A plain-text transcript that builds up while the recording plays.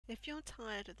If you're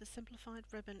tired of the simplified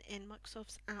ribbon in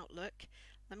Microsoft's Outlook,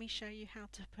 let me show you how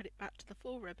to put it back to the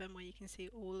full ribbon where you can see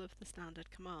all of the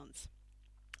standard commands.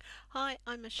 Hi,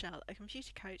 I'm Michelle, a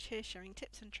computer coach here sharing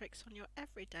tips and tricks on your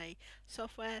everyday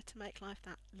software to make life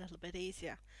that little bit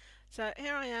easier. So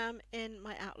here I am in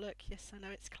my Outlook. Yes, I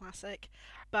know it's classic,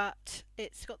 but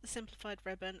it's got the simplified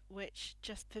ribbon, which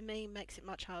just for me makes it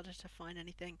much harder to find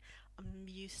anything. I'm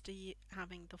used to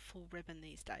having the full ribbon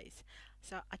these days,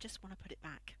 so I just want to put it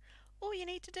back. All you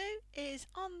need to do is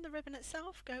on the ribbon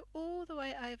itself, go all the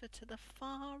way over to the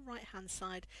far right hand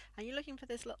side, and you're looking for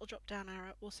this little drop down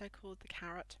arrow, also called the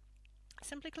caret.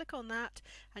 Simply click on that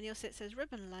and you'll see it says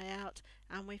ribbon layout,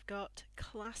 and we've got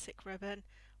classic ribbon,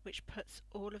 which puts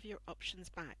all of your options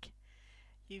back.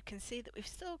 You can see that we've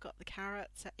still got the caret,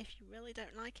 so if you really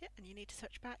don't like it and you need to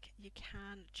switch back, you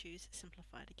can choose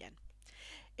simplified again.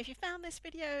 If you found this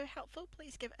video helpful,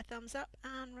 please give it a thumbs up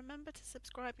and remember to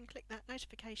subscribe and click that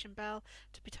notification bell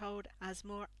to be told as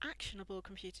more actionable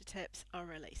computer tips are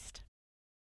released.